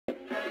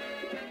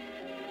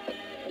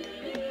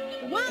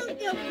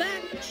Welcome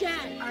back,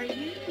 chat. Are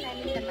you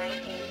spending the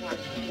night game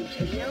watching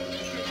videos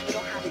because you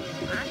don't have any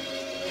class?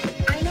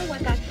 I know what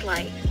that's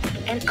like,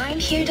 and I'm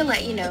here to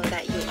let you know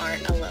that you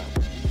aren't alone.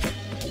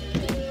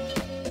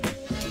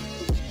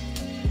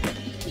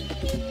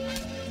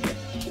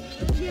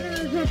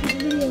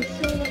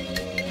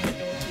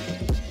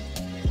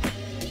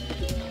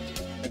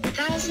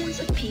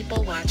 Thousands of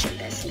people watching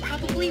this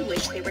probably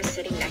wish they were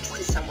sitting next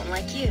to someone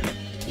like you.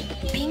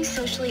 Being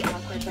socially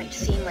awkward might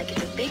seem like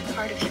it's a big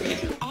part of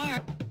who you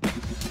are.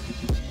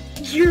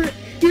 Your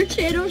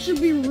channel should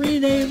be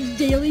renamed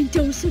Daily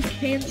Dose of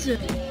Cancer.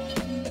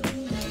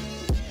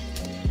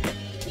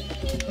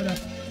 What up?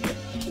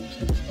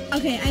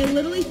 Okay, I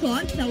literally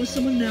thought that was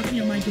someone knocking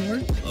on my door.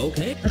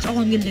 Okay. That's all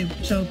I'm gonna do.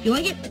 So if you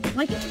like it,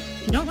 like it.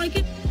 If you don't like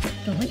it,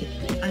 don't like it.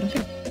 I don't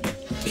care.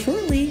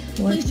 Surely.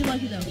 Please do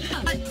like it though.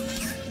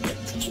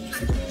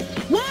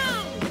 Whoa!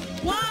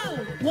 Whoa!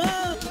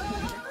 Whoa!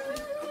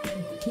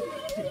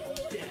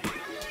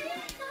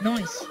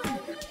 Nice.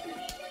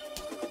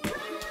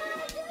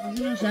 There's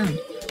no sound.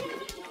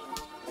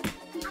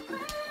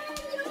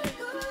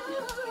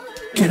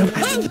 Get him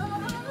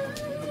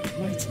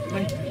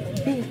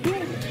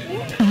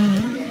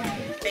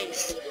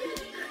Face.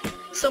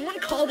 Someone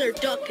call their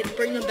duck and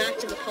bring them back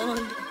to the pond.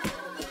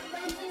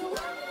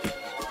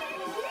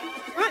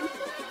 Run!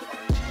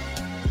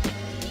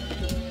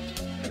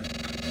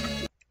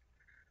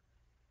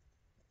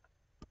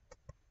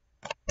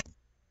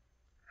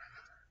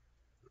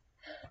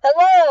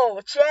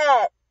 Hello,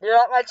 chat! You're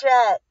not my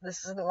chat.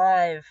 This isn't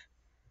live.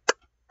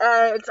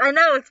 I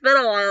know it's been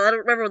a while. I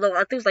don't remember I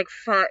think it was like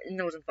 5.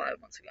 No, it wasn't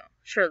 5 months ago.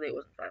 Surely it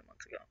wasn't 5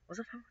 months ago. Was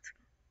it 5 months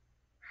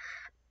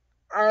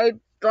ago?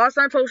 The last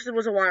time I posted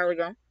was a while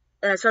ago,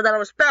 and I said that I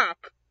was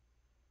back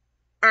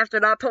after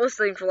not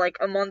posting for like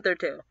a month or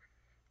two,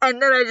 and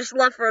then I just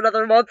left for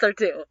another month or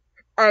two.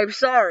 I'm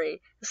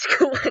sorry.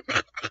 School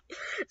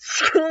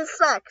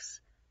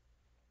sucks,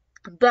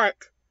 but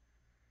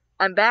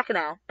I'm back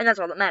now, and that's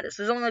all that matters.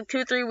 There's only like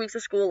 2-3 weeks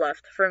of school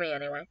left, for me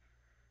anyway.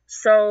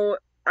 So,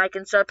 I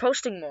can start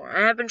posting more.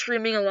 I have been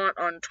streaming a lot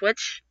on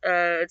Twitch.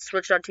 It's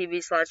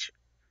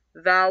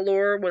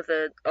twitch.tv/Valor with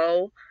a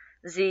O,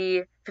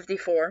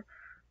 Z54.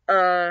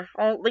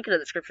 I'll link it in the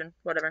description,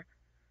 whatever.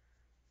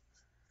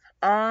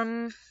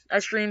 I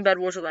stream Bed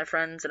Wars with my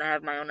friends, and I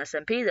have my own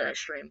SMP that I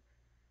stream.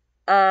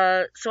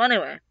 So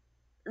anyway,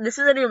 this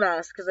is a new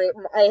mask, because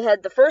I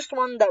had the first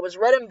one that was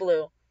red and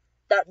blue,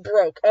 that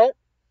broke. Oh!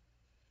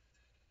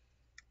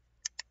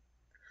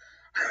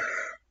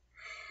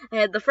 I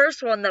had the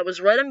first one that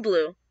was red and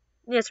blue.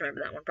 You guys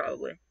remember that one,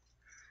 probably.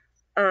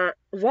 And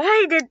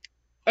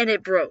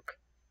it broke.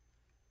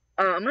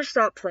 I'm gonna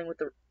stop playing with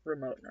the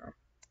remote now.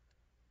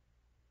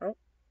 Oh.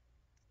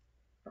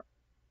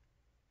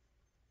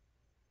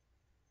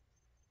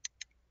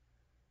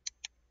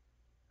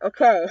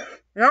 Okay.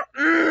 No.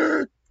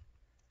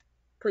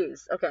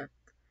 Please. Okay.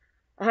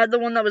 I had the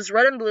one that was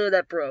red and blue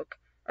that broke.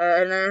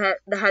 And then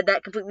I had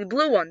that completely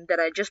blue one that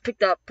I just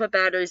picked up, put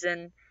batteries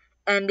in,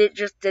 and it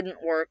just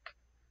didn't work.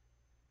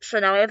 So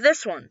now I have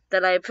this one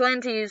that I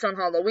planned to use on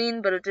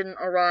Halloween, but it didn't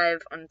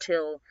arrive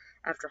until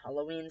after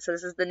Halloween. So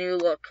this is the new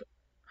look.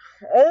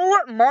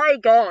 Oh my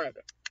god!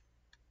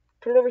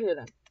 Put it over here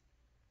then.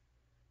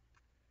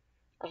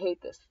 I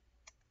hate this.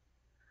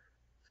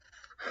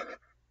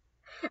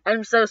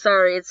 I'm so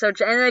sorry. It's a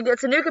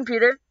new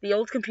computer. The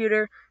old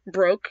computer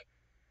broke.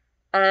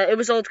 It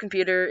was old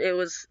computer. It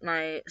was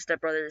my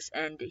stepbrother's,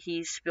 and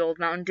he spilled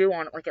Mountain Dew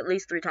on it like at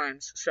least 3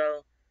 times.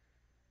 So.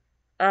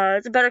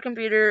 It's a better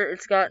computer,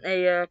 it's got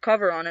a,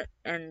 cover on it,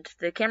 and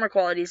the camera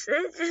quality's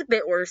just a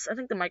bit worse. I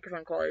think the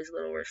microphone quality's a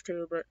little worse,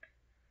 too, but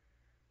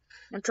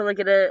until I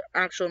get an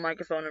actual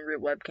microphone and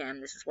root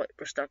webcam, this is what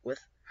we're stuck with.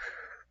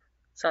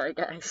 Sorry,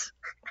 guys.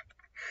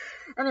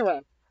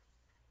 Anyway,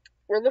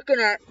 we're looking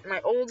at my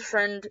old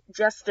friend,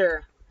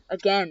 Jester,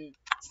 again.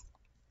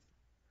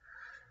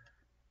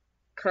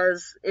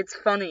 'Cause it's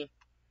funny.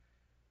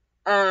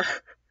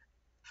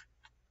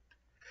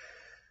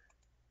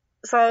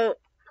 So...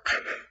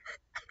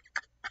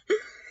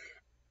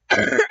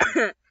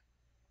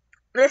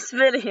 This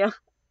video,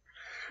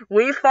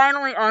 we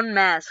finally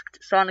unmasked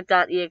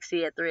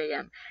Sonic.exe at 3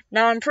 AM.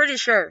 Now, I'm pretty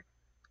sure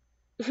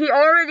he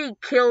already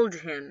killed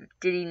him,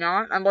 did he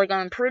not?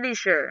 I'm pretty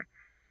sure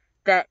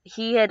that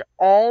he had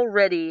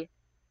already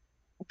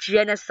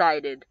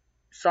genocided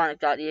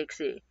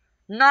Sonic.exe.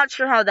 Not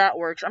sure how that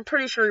works. I'm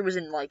pretty sure he was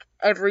in, like,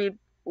 every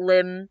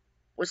limb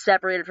was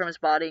separated from his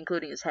body,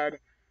 including his head.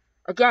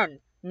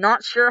 Again,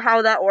 not sure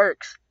how that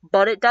works,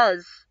 but it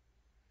does.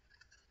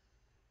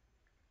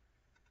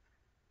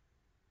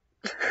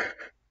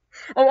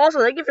 Oh, also,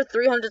 thank you for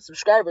 300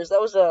 subscribers.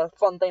 That was a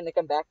fun thing to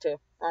come back to,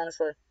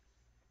 honestly.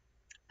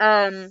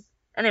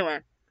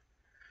 Anyway.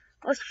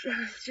 Let's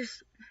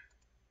just...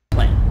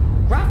 plan.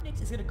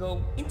 Graphnix is gonna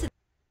go into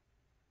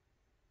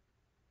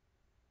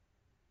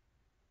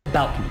the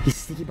balcony. He's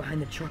sneaking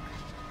behind the truck.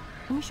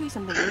 Let me show you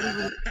something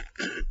really...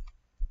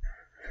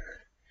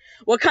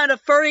 What kind of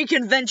furry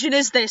convention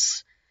is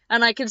this?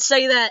 And I can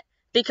say that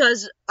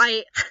because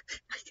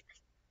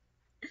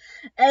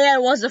I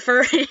was a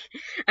furry.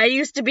 I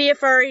used to be a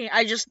furry.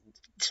 I just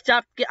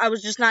stopped. I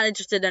was just not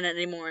interested in it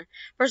anymore.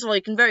 First of all,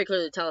 you can very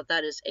clearly tell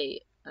that is a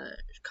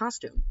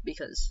costume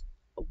because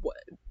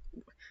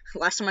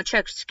last time I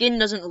checked, skin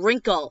doesn't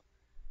wrinkle.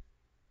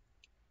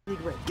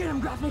 Get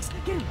him, graphics!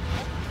 Get him!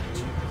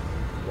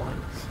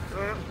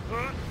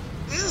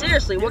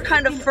 Seriously, what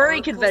kind of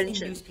furry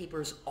convention?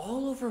 Newspapers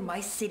all over my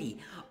city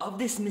of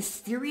this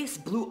mysterious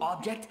blue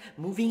object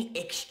moving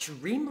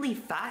extremely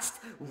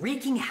fast,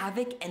 wreaking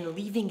havoc and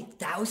leaving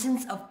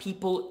thousands of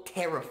people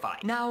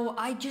terrified. Now,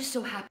 I just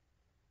so happen...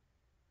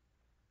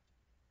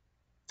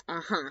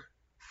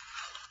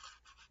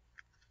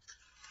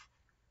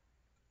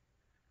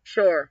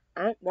 Sure.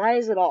 Oh, why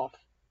is it off?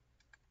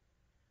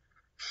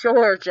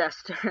 Sure,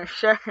 Jester,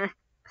 sure.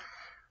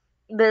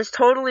 There's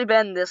totally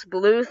been this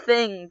blue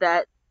thing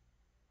that...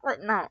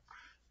 What? No.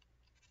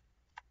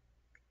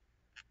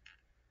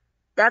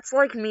 That's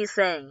like me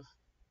saying...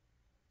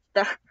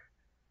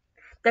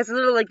 That's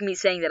literally like me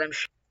saying that I'm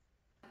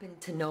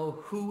to know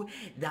who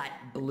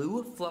that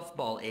blue fluff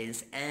ball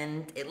is,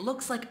 and it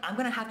looks like I'm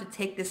gonna have to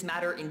take this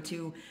matter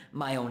into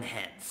my own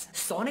hands.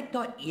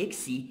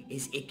 Sonic.exe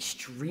is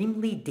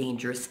extremely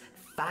dangerous,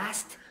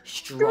 fast,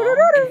 strong,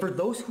 and for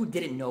those who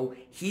didn't know,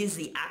 he is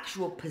the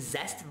actual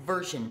possessed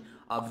version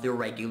of the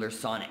regular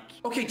Sonic.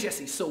 Okay,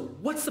 Jesse, so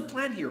what's the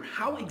plan here?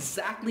 How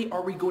exactly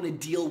are we going to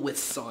deal with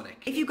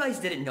Sonic? If you guys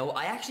didn't know,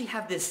 I actually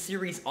have this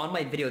series on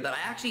my video that I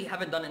actually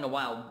haven't done in a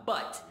while,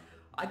 but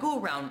I go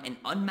around and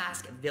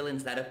unmask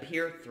villains that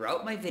appear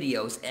throughout my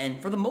videos,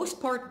 and for the most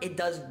part, it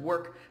does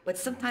work, but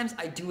sometimes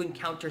I do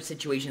encounter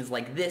situations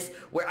like this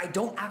where I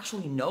don't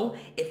actually know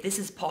if this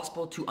is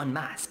possible to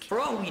unmask. For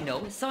all we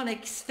know,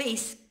 Sonic's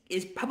face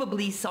is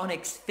probably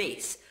Sonic's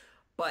face,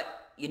 but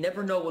you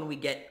never know when we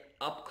get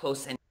up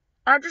close and...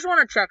 I just want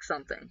to check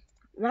something.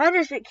 Why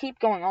does it keep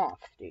going off,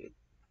 dude?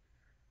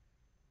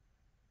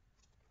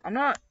 I'm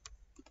not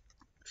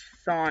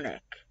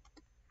Sonic.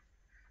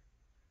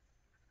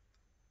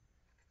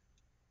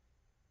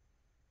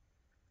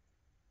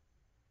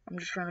 I'm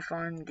just trying to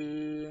find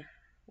the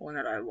one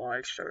that I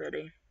watched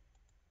already.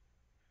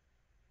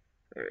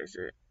 Where is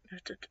it?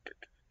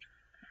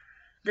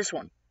 This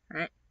one,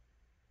 right?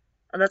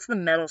 Oh, that's the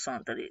metal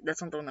Sonic.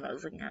 That's not the one that I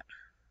was looking at.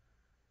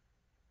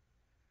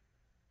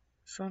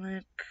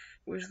 Sonic,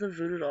 where's the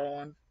Voodoo Doll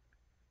one?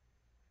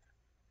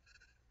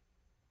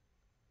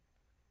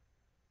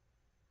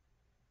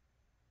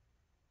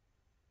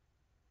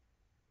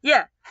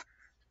 Yeah,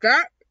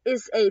 that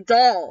is a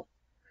doll.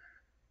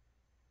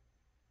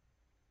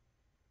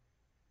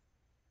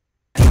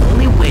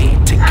 Only way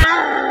to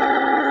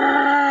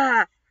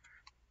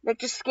That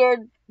just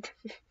scared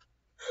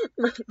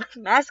my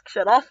mask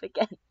shut off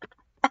again.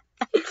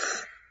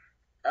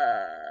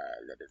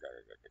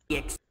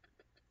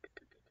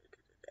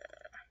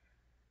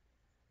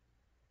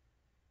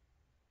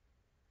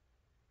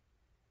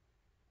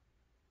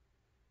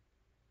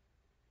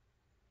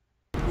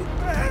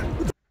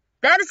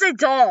 That is a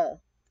doll.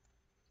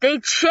 They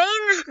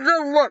changed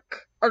the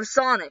look of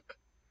Sonic,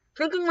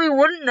 thinking we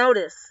wouldn't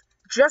notice,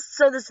 just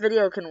so this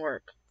video can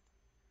work.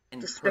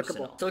 Despicable.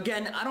 Personal. So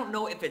again, I don't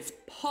know if it's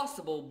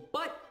possible,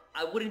 but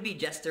I wouldn't be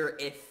Jester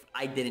if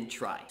I didn't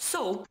try.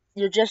 So...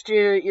 You're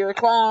Jester, you're a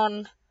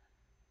clown.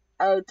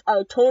 I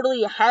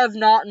totally have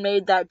not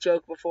made that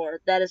joke before.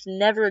 That is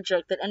never a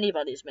joke that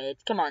anybody's made.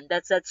 Come on,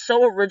 that's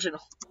so original.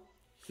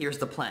 Here's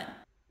the plan.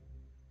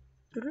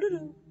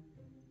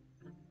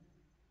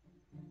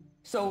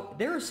 So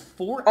there's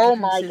 4 Oh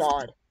my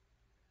god.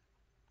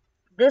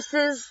 This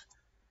is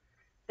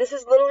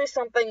literally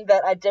something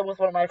that I did with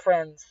one of my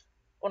friends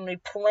when we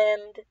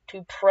planned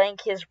to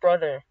prank his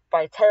brother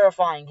by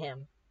terrifying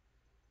him.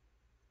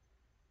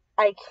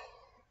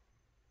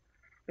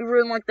 We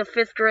were in like the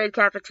 5th grade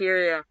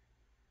cafeteria,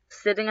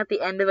 sitting at the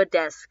end of a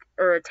desk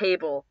or a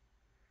table,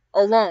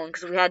 alone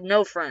because we had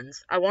no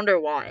friends. I wonder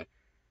why.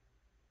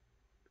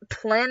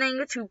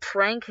 Planning to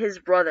prank his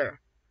brother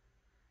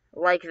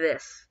like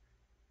this.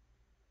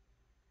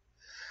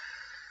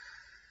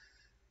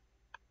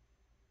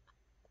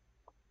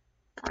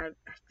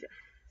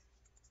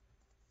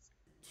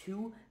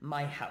 To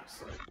my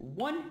house.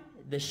 1,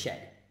 the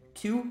shed.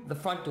 2, the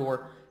front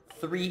door.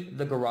 3,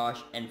 the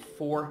garage. And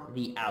 4,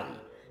 the alley.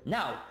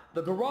 Now,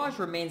 the garage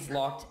remains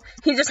locked.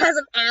 He just has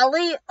an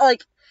alley?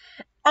 Like,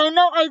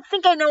 I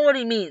think I know what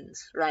he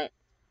means, right?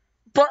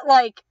 But,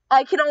 like,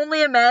 I can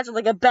only imagine,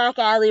 like, a back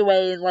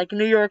alleyway in, like,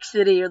 New York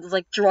City where there's,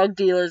 like, drug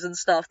dealers and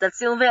stuff. That's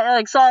the only thing,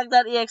 like,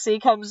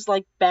 Sonic.exe comes,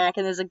 like, back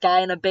and there's a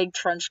guy in a big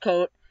trench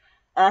coat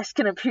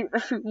asking if he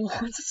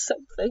wants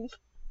something.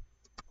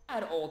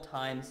 At all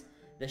times,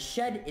 the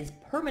shed is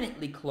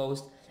permanently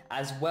closed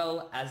as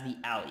well as the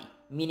alley,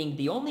 meaning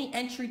the only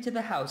entry to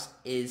the house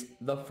is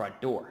the front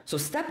door. So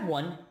step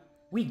 1,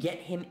 we get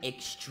him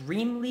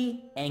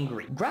extremely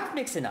angry.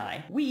 Graphnix and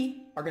I,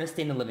 we are gonna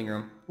stay in the living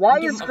room. Why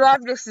is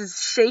Graphnix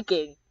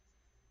shaking?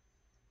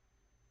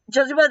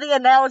 Judging by the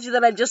analogy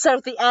that I just said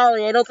with the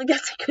alley, I don't think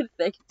that's a good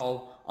thing.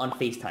 All on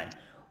FaceTime.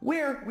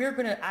 where we're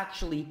gonna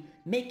actually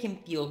make him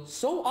feel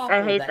so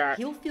awful that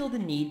he'll feel the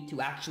need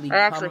to actually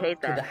come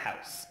to the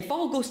house. If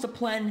all goes to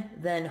plan,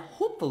 then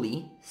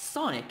hopefully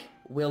Sonic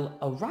will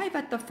arrive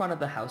at the front of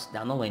the house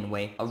down the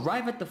laneway,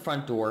 arrive at the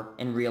front door,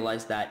 and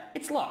realize that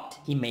it's locked.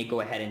 He may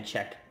go ahead and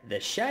check the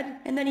shed,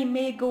 and then he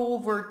may go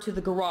over to the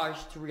garage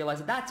to realize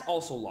that that's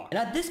also locked.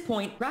 And at this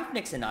point,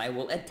 Graphnix and I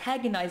will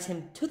antagonize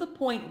him to the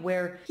point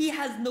where he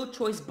has no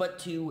choice but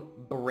to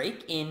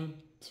break in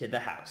to the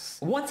house.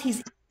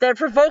 They're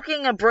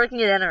provoking a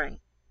breaking and entering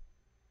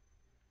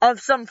of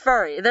some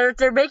furry.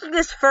 They're making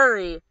this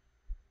furry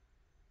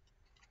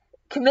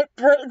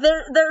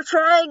they're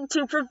trying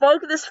to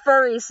provoke this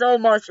furry so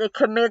much it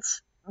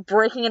commits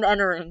breaking and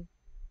entering.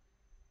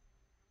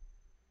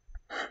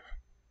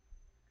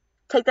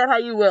 Take that how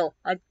you will.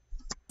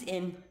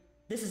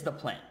 This is the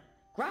plan.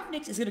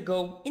 Graphnix is gonna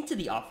go into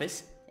the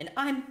office, and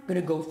I'm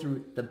gonna go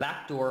through the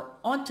back door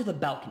onto the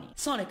balcony.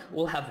 Sonic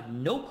will have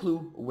no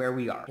clue where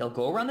we are. He'll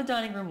go around the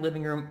dining room,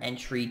 living room,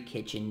 entry,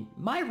 kitchen,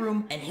 my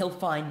room, and he'll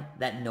find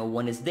that no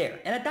one is there.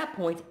 And at that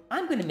point,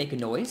 I'm gonna make a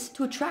noise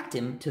to attract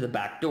him to the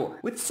back door.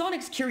 With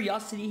Sonic's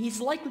curiosity, he's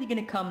likely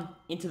gonna come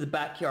into the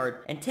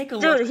backyard and take a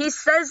look. Dude, he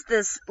says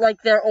this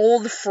like they're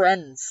old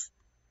friends.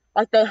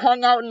 Like they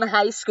hung out in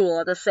high school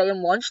at the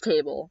same lunch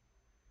table.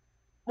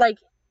 Like...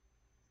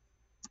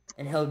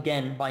 And he'll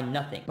again find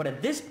nothing. But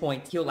at this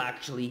point, he'll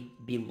actually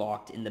be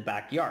locked in the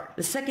backyard.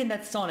 The second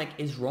that Sonic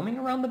is roaming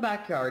around the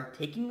backyard,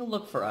 taking a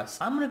look for us,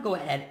 I'm gonna go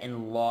ahead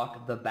and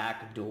lock the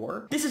back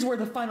door. This is where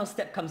the final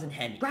step comes in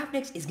handy.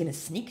 Graphnix is gonna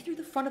sneak through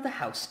the front of the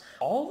house,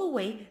 all the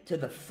way to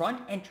the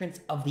front entrance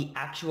of the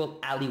actual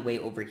alleyway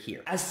over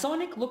here. As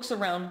Sonic looks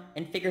around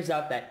and figures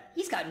out that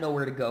he's got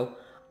nowhere to go,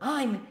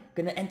 I'm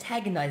gonna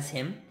antagonize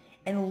him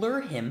and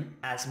lure him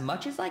as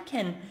much as I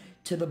can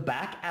to the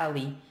back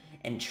alley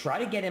and try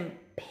to get him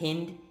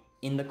pinned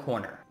in the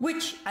corner.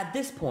 Which, at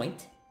this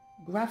point,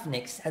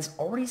 Graphnix has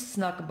already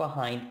snuck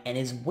behind and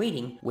is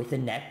waiting with a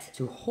net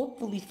to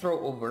hopefully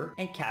throw over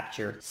and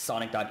capture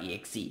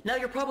Sonic.exe. Now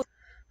you're probably...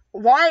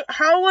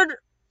 How would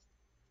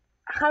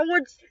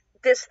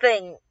this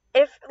thing,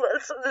 if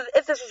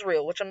this is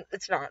real, which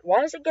it's not,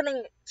 why is it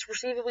getting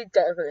perceivably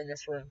darker in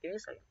this room? Give me a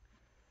second.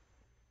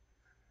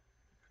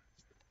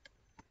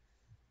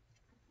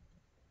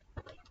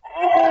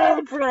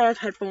 Oh, I have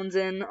headphones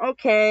in.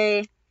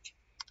 Okay.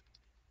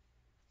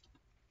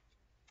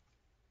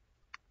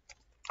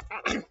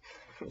 I'm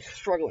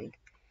struggling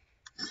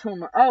so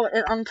much. Oh,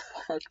 it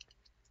unplugged.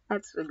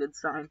 That's a good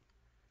sign.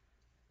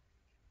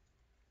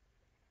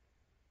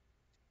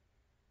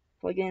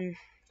 Plug in,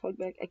 plug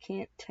back. I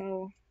can't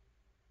tell.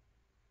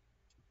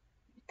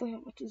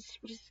 What is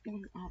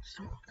going on?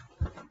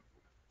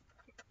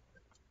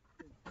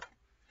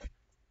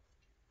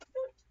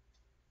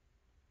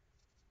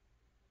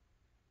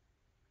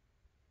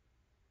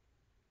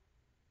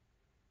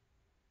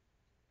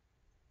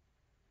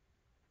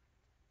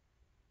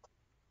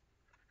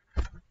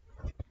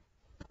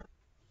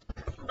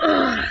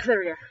 There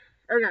we go.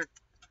 Okay.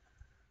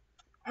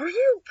 Are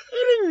you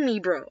kidding me,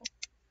 bro?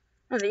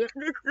 Bro.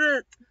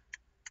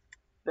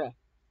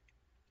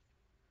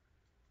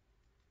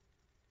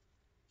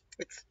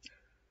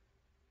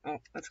 Oh,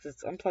 that's because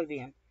it's unplugged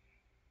again.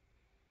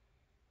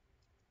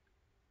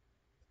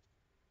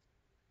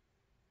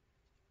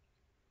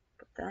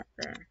 Put that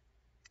there.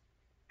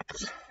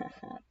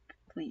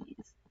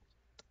 Please.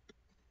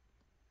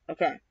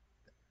 Okay.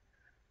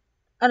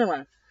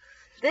 Anyway.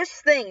 This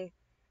thing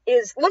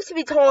looks to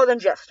be taller than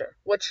Jester,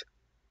 which,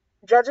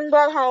 judging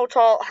by how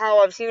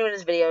I've seen him in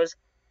his videos,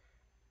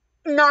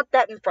 not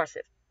that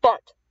impressive.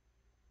 But,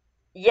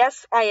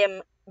 yes, I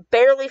am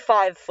barely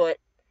 5 foot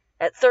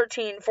at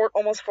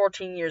almost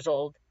 14 years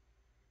old.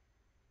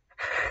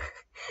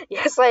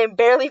 Yes, I am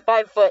barely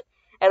 5 foot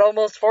at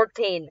almost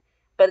 14,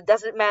 but it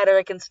doesn't matter,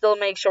 I can still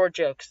make short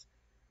jokes.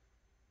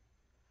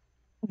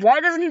 Why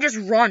doesn't he just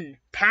run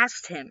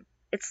past him?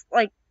 It's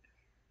like,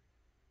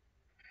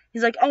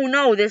 he's like, oh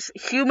no, this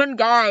human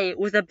guy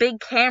with a big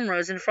camera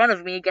is in front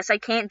of me. I guess I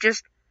can't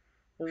just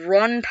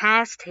run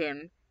past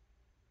him.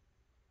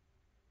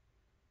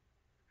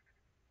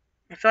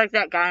 I feel like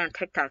that guy on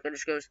TikTok that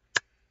just goes,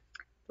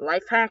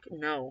 life hack?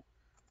 No.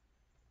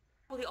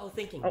 Probably all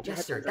thinking,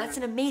 Jester, that's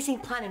an amazing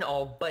plan and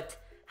all, but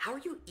how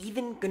are you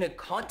even gonna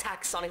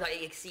contact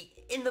Sonic.exe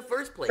in the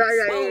first place?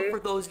 Well, for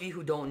those of you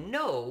who don't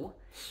know,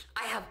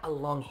 I have a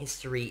long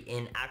history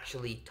in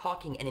actually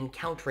talking and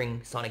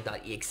encountering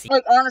Sonic.exe.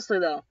 Like, honestly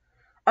though,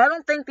 I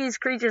don't think these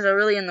creatures are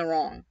really in the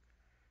wrong.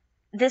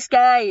 This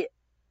guy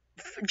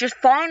just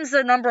finds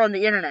the number on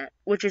the internet,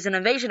 which is an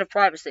invasion of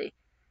privacy,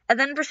 and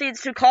then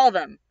proceeds to call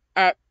them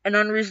at an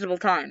unreasonable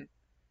time.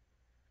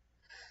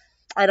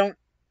 I don't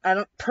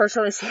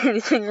personally see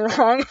anything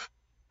wrong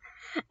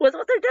with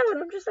what they're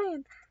doing, I'm just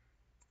saying.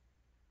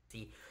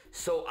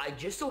 So I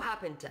just so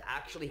happened to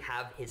actually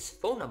have his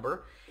phone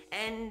number,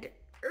 and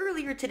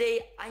earlier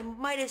today, I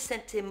might have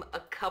sent him a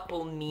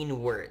couple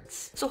mean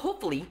words. So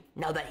hopefully,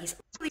 now that he's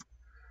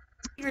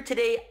here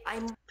today,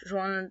 I'm just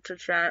wanted to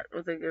chat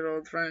with a good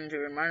old friend who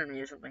reminded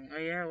me of something. Oh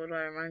yeah, what do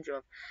I remind you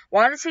of?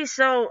 Why does he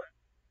so...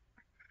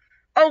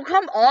 Oh,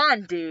 come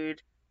on,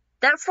 dude.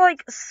 That's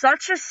like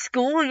such a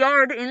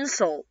schoolyard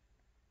insult.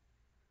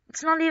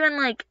 It's not even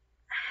like...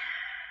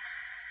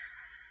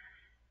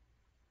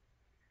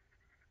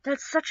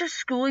 That's such a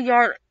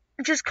schoolyard...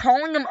 Just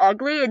calling him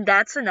ugly and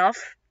that's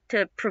enough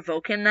to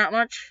provoke him that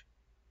much?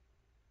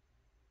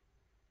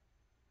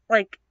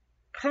 Like,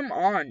 come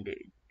on,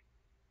 dude.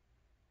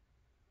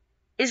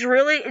 It's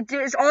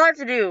all I have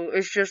to do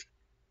is just...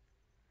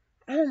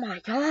 Oh my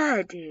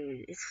god,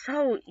 dude. It's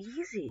so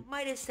easy.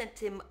 Might have sent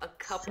him a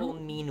couple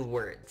mean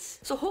words.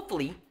 So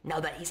hopefully, now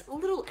that he's a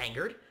little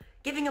angered,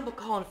 giving him a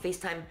call on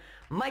FaceTime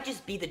might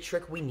just be the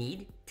trick we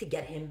need to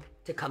get him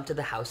to come to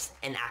the house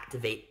and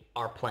activate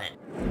our plan.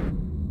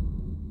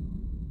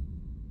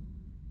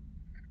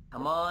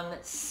 Come on,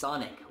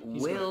 Sonic.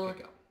 Will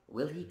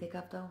he pick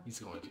up though? He's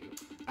going to.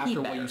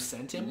 After what you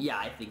sent him? Yeah,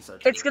 I think so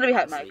too. It's gonna be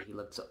Hype Mike. He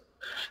looked so...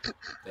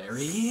 There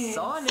he is.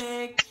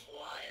 Sonic!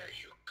 Why are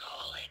you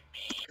calling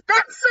me?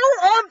 That's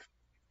so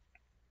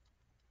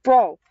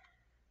Bro,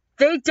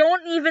 they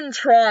don't even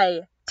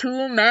try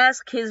to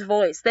mask his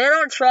voice. They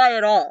don't try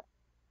at all.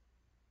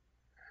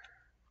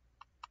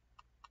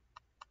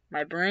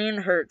 My brain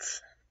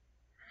hurts.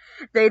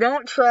 They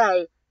don't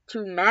try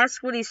to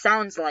mask what he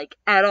sounds like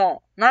at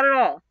all. Not at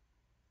all.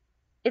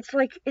 It's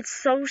like, it's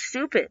so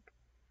stupid.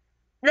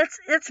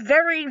 That's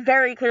very,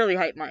 very clearly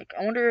Hype Mike.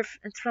 I wonder if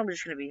it's probably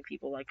just gonna be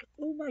people like,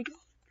 oh my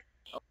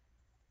god.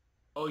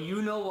 Oh,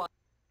 you know what?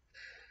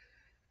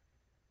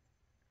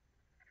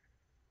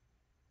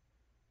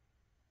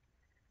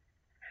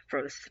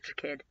 Bro, this is such a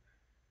kid.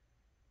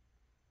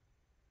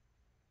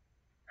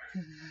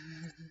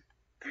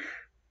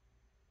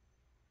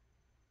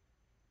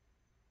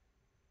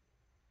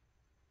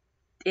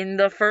 In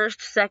the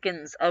first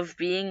seconds of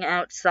being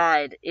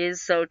outside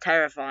is so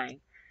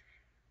terrifying.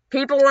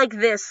 People like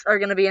this are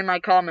gonna be in my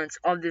comments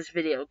of this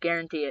video,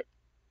 guarantee it.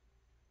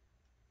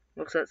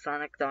 Looks at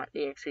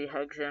Sonic.exe,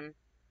 hugs him.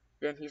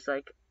 Then he's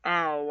like,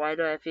 ow, why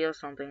do I feel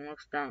something?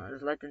 Looks down at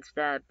his left and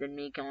stabbed. Then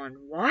me going,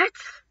 what?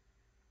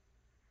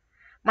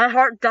 My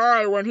heart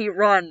die when he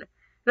run.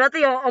 Not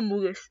the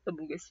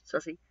Amogus,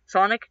 sussy.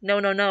 Sonic?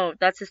 No.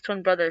 That's his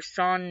twin brother,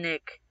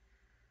 Sonic.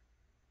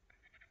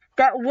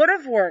 That would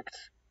have worked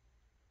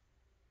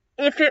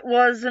if it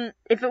was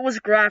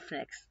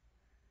Graphnix.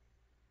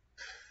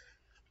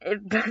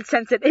 But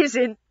since it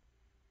isn't,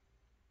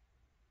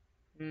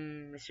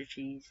 Mr.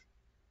 Cheese.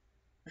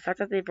 The fact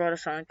that they brought a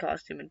Sonic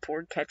costume and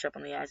poured ketchup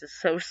on the eyes is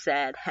so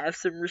sad. Have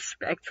some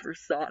respect for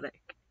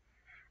Sonic.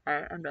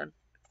 Alright, I'm done.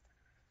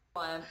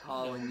 I'm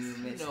calling you,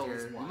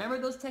 mister. Remember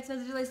those text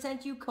messages I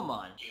sent you? Come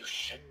on. You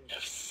shouldn't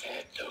have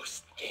said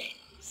those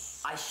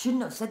things. I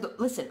shouldn't have said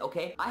Listen,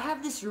 okay? I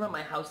have this room at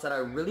my house that I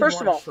really want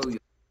to show you.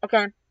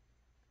 Okay.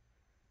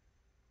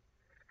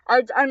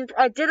 I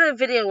did a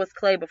video with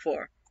Clay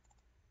before.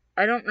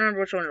 I don't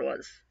remember which one it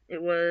was.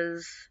 It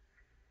was...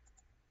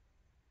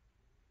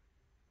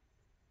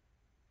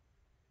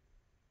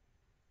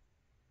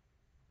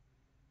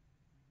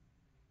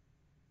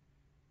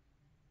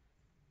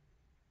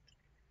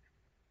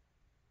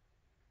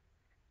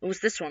 It was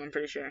this one, I'm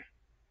pretty sure.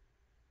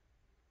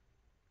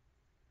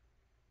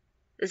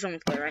 This one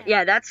was Clay, right?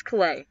 Yeah, that's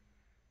Clay.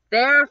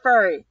 They're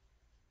furry.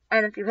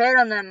 And if you hate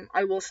on them,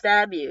 I will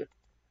stab you.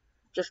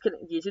 Just kidding.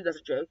 YouTube, that's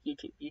a joke.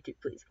 YouTube,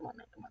 please. Come on,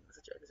 man. Come on, that's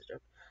a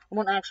joke. I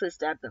won't actually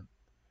stab them.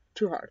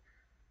 Too hard.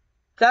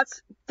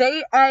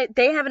 They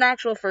have an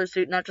actual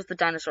fursuit, not just the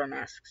dinosaur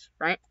masks,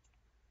 right?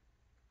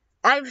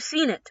 I've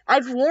seen it.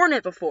 I've worn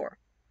it before.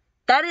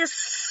 That is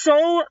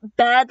so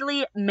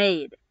badly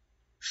made.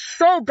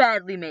 So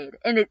badly made.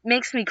 And it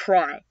makes me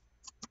cry.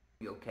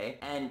 Okay,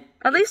 and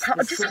at least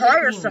just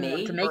hire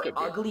someone to make it.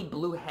 Ugly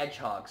blue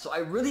hedgehog. So I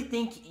really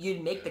think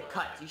you'd make the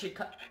cut. You should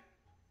cut.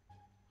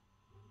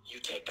 You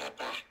take that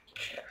back.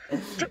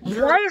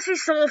 Why is he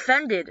so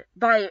offended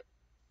by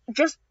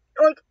just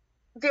like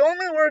the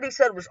only word he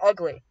said was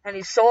ugly, and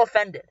he's so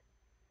offended?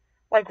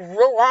 Like,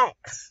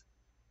 relax.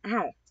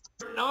 Ow.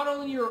 Not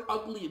only you're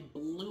ugly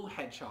blue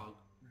hedgehog,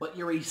 but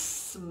you're a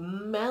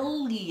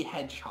smelly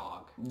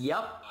hedgehog. Yep.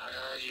 What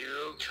are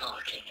you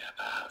talking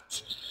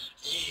about?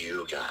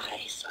 You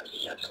guys are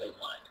the ugly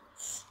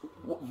ones.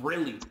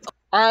 Really?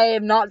 I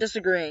am not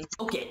disagreeing.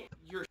 Okay,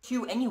 you're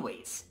two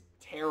anyways.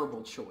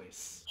 Terrible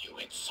choice. You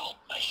insult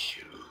my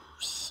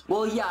shoes.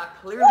 Well, yeah,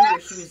 clearly your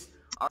shoes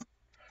are...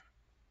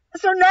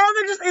 So now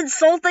they're just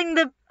insulting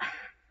the...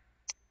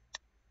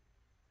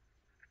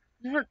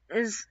 What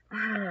is...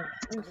 I'm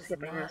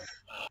skipping this.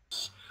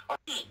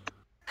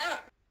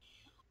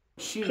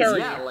 Shoes, Kill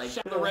yeah, you. like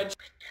the red...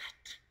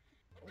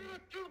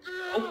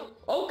 Oh,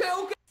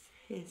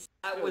 okay.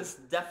 That was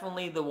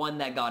definitely the one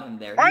that got him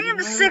there. I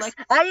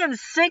am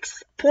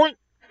 6 point...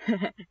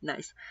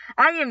 Nice.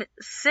 I am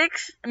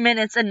 6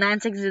 minutes and 9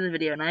 seconds into the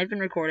video, and I've been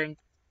recording.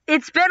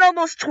 It's been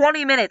almost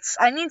 20 minutes.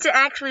 I need to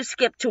actually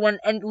skip to when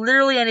and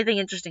literally anything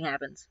interesting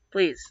happens.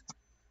 Please.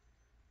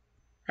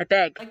 I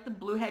beg. Like the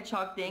blue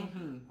hedgehog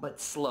thing, but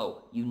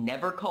slow. You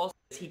never call.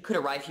 He could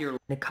arrive here in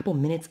a couple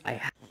minutes.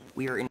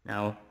 We are in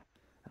now.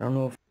 I don't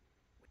know if...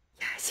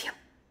 Yeah, I see him.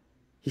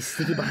 He's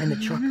sneaking behind the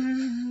truck.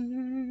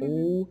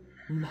 Oh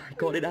My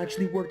god, it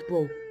actually worked,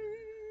 bro.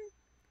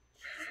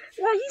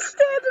 Why you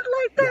standing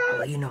like Yeah, that? I'll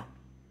let you know.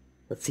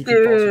 Let's see if he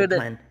falls for the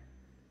plan.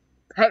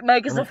 Hype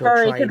Mike is I a don't know if he'll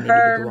furry, try maybe the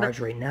confirmed. garage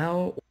right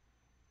now.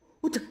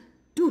 What the?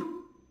 Dude!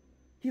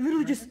 He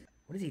literally just...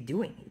 What is he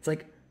doing? It's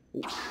like...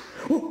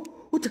 Whoa!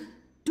 What the?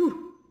 Dude!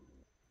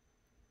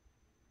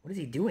 What is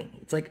he doing?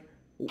 It's like...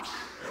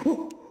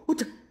 Whoa! What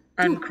the? Dude.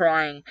 I'm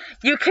crying.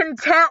 You can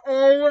tell.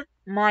 Oh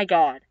my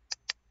god.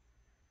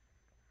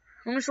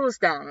 Let me slow this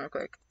down real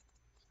quick.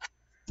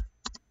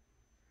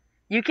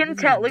 You can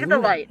tell. Look at the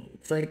light.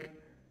 It's like...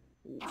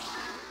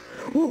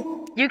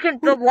 You can.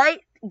 The light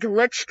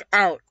glitched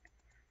out.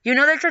 You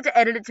know they tried to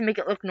edit it to make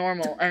it look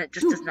normal, and it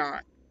just does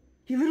not.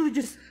 He literally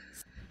just...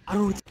 I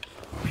don't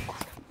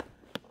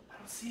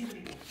see him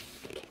anymore.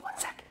 Okay, 1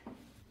 second.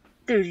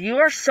 Dude, you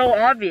are so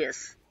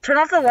obvious. Turn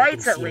off the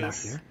lights at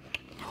least.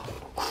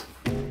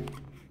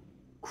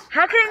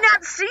 How can he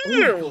not see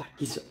you?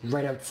 He's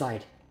right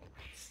outside.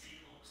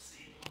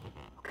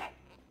 Okay.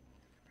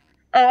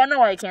 Oh, I know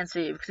why he can't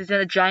see you, because he's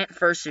in a giant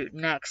fursuit.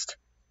 Next.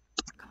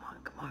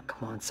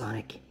 Come on,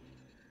 Sonic.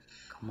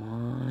 Come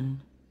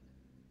on.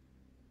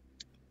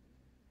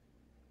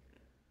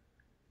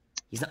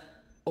 He's not...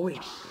 Oh, wait.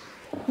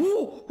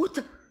 Whoa! What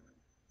the...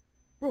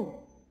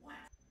 Bro, what?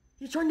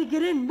 He's trying to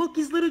get in. Look,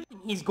 he's literally...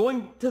 He's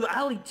going to the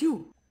alley,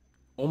 too.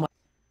 Oh, my...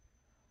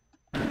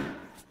 Oh,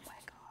 my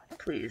God.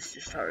 Please,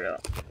 just hurry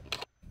up.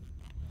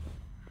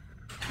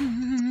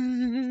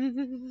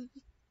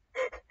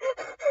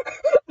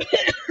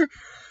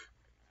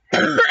 Look at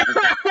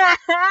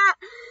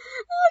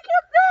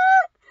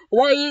that!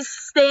 Why are you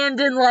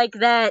standing like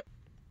that?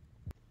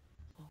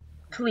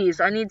 Please,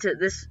 I need to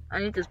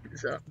speed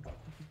this up.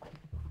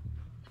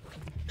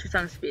 2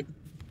 times speed.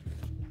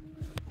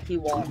 He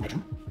walked.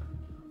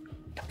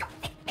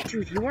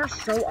 Dude, you are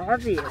so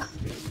obvious.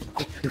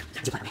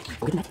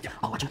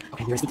 I'll watch him.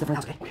 Okay, you're gonna sneak up in the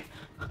house, okay?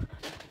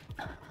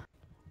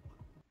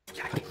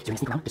 Okay, you're gonna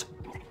sneak around?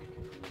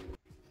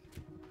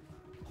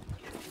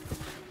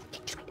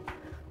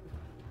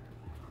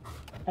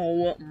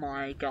 Oh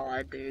my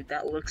god, dude,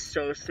 that looks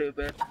so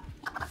stupid.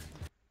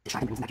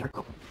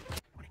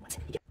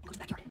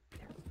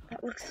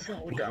 That looks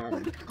so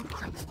dumb.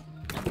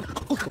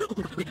 Oh,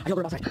 wait, I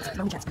yelled outside. It's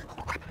no chance.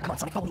 Oh, crap. Come on,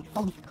 Sonic, follow me.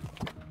 Okay,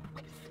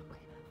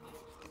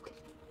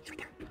 he's right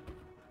there.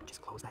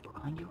 Just close that door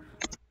behind you.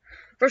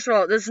 First of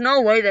all, there's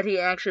no way that he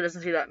actually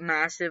doesn't see that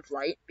massive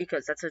light,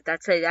 because that's a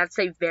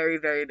very,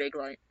 very big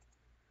light.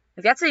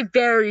 Like, that's a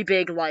very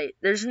big light.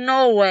 There's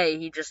no way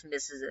he just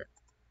misses it.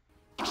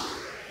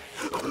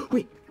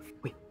 Wait,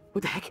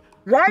 what the heck?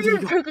 Why are you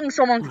taking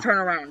so long to turn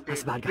around,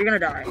 dude? You're gonna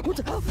die. What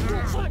the hell?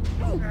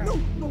 No.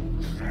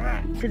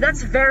 Dude,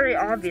 that's very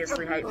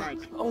obviously Hype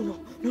Mike. Oh, no,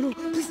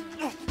 please.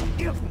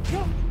 Get off me.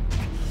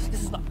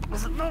 This is not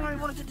what I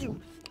wanted to do.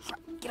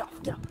 Get off.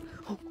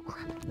 Oh,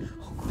 crap.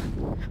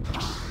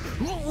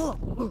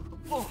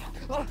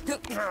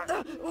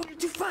 You're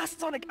too fast,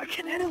 Sonic. I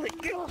can't handle it.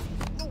 Get off.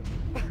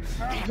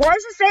 Why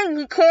is it saying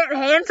he can't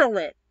handle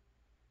it?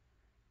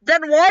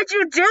 Then why'd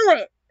you do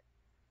it?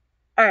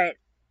 Alright,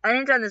 I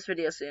need to end this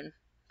video soon.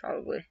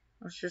 Probably.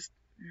 Let's just...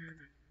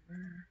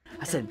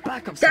 I said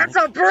back up, Sonic.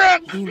 That's a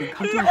brick!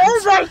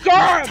 Oh my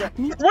god!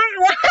 Wait, what?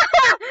 Why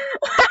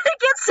did it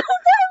get so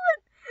violent?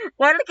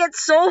 Why did it get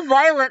so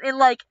violent in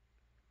like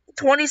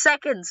 20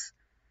 seconds?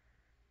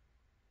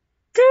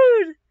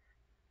 Dude!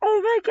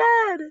 Oh my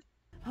god!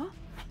 Huh?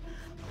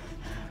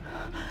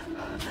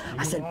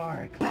 I said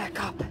back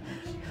up.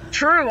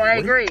 True, I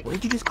agree. What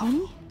did you just call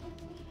me?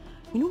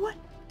 You know what?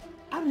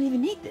 I don't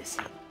even need this.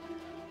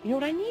 You know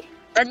what I need?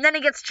 And then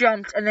he gets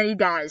jumped, and then he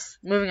dies.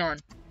 Moving on.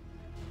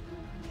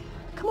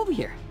 Come over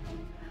here.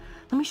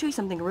 Let me show you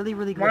something really,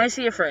 really great. Why is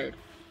he afraid?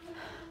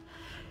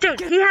 Dude,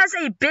 he has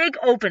a big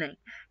opening.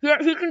 Yeah,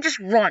 he can just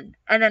run,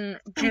 and then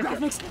juke him.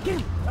 Get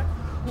him!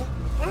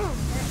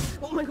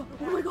 Oh my god!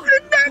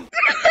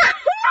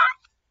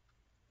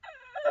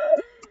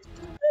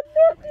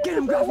 Get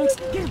him, Graphics!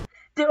 Get him!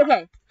 Dude,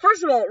 okay,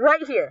 first of all,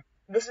 right here,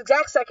 this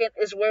exact second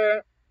is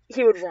where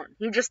he would run.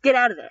 He'd just get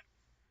out of there.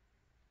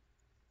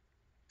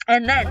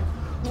 And then,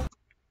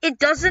 it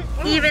doesn't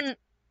even...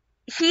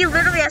 He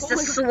literally has to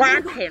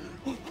slap him.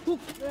 Look,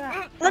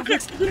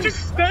 he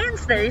just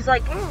stands there. He's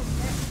like... Oh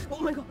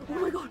my god!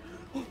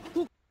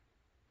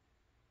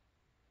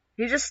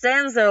 He just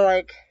stands there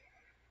like...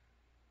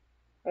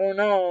 Oh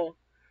no,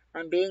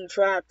 I'm being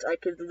trapped. I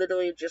could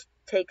literally just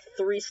take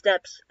 3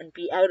 steps and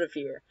be out of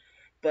here.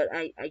 But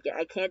I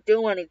can't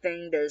do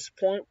anything. There's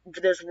 1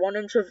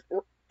 inch of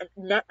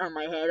net on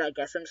my head. I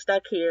guess I'm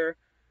stuck here.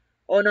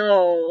 Oh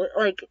no,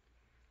 like...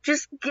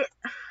 Just get...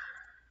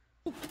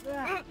 Get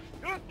out!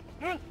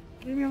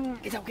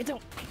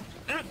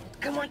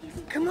 Come on!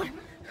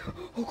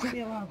 Oh crap!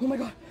 Oh my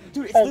god!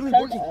 Dude, it's literally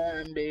come working!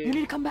 on, dude. You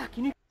need to come back,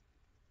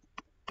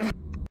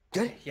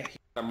 Good? Yeah,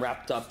 I'm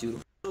wrapped up, dude.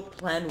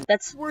 Plan.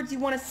 That's... words you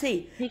want to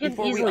say He can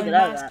before easily we get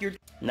out of unmask that. your...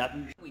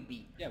 Nothing.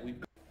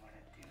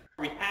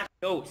 We have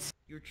those.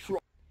 You're true.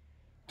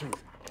 Dude,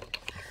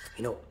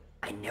 you know,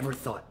 I never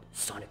thought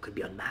Sonic could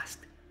be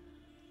unmasked.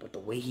 but the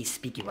way he's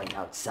speaking right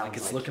now, it sounds Like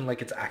it's looking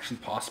like it's actually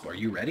possible. Are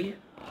you ready?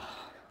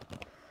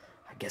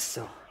 I guess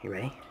so. You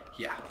ready?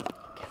 Yeah.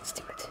 Okay, let's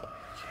do it.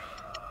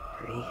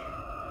 3, 2,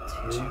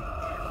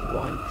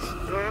 1.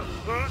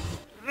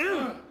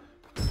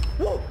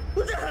 Whoa!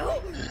 What the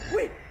hell?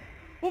 Wait!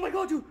 Oh my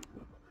god, dude!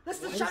 That's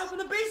the shadow from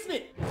the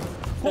basement!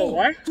 Oh,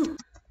 what? Dude!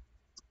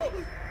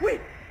 Wait!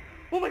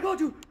 Oh my god,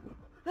 dude!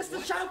 That's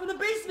the shadow from the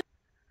basement!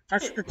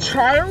 That's the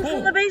child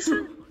from the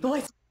basement? The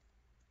lights!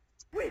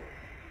 Wait!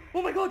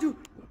 Oh my god, dude!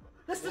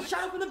 That's the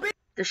shadow from the basement!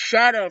 The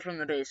shadow from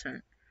the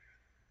basement.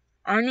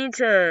 I need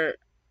to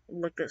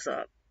look this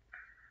up.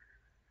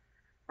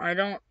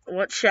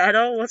 What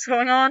shadow? What's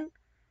going on?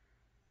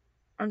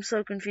 I'm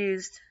so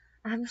confused.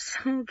 I'm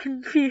so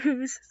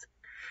confused.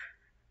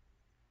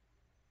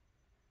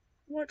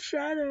 What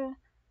shadow?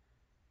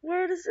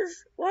 Where does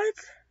this... What?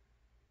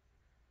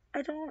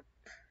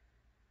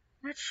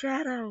 What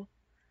shadow?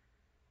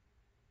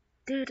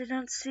 Dude, I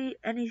don't see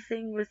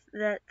anything with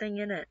that thing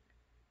in it.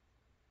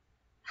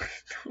 I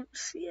don't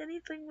see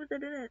anything with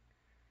it in it.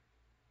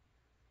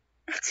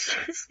 It's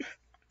just...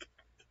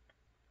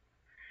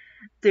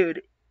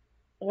 Dude,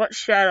 what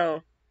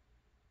shadow?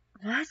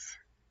 What?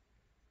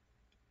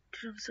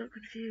 Dude, I'm so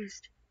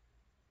confused.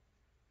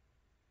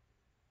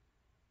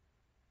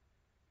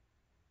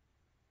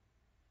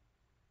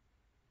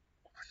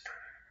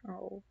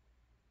 Oh.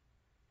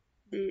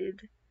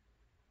 Dude.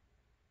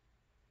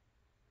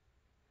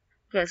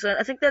 Okay, so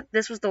I think that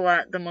this was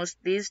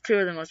these two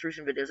are the most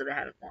recent videos that I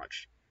haven't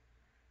watched.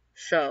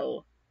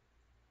 So,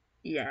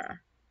 yeah.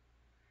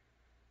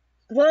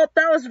 Well,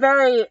 that was a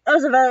very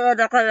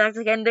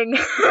anticlimactic ending.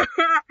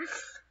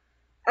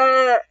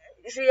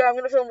 So yeah, I'm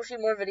gonna film a few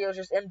more videos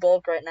just in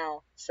bulk right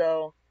now.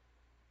 So,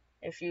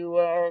 if you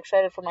are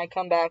excited for my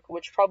comeback,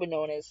 which probably no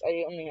one is,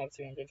 I only have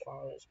 300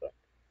 followers, but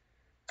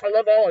I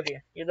love all of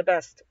you. You're the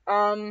best.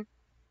 I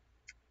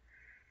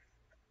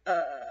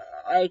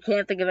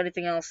can't think of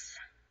anything else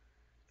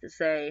to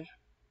say.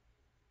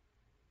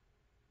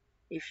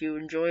 If you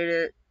enjoyed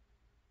it,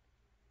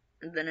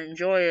 then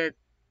enjoy it.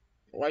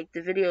 Like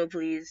the video,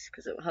 please,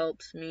 because it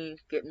helps me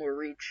get more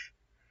reach.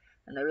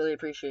 And I really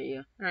appreciate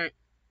you. Alright.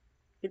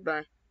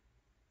 Goodbye.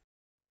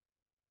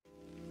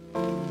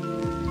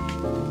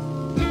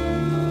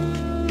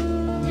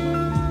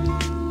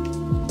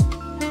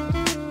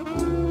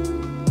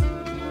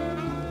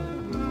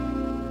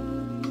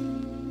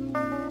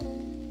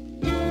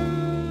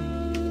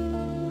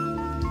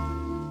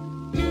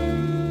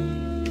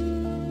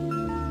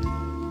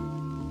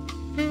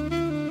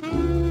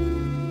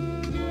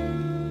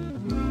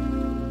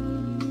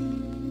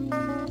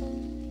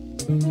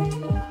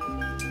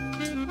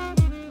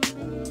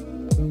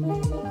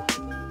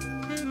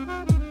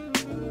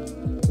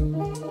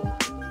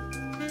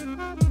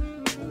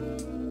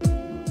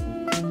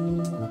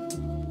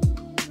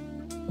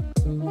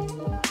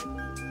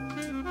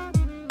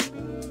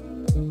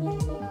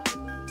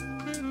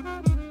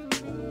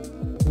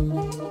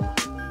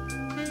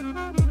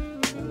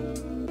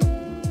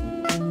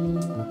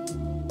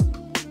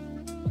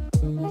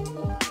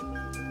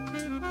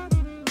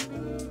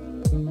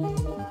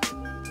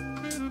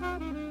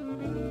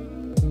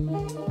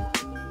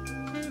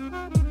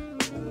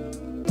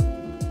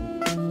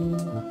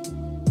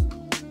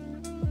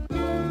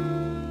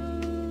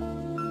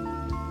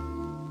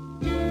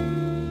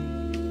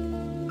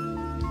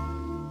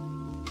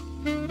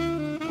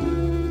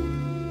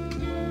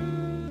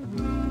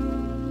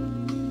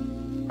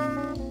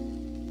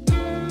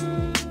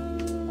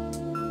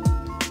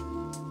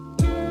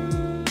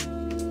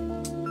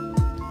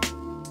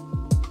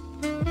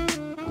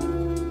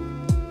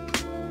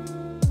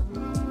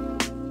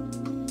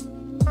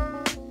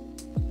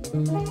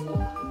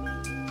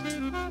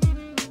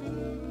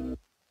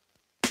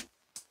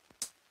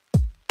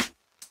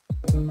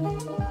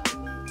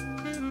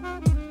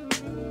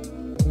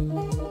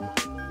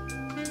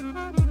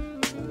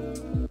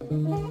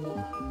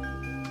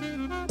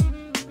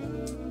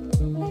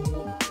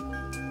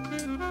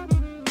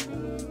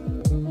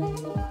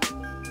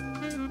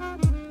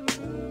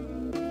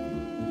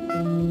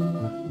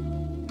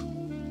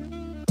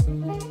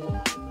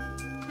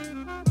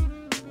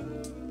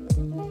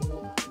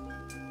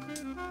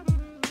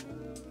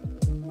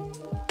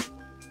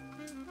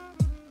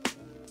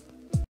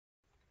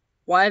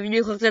 Why haven't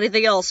you clicked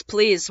anything else?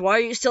 Please, why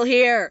are you still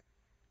here?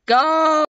 Go!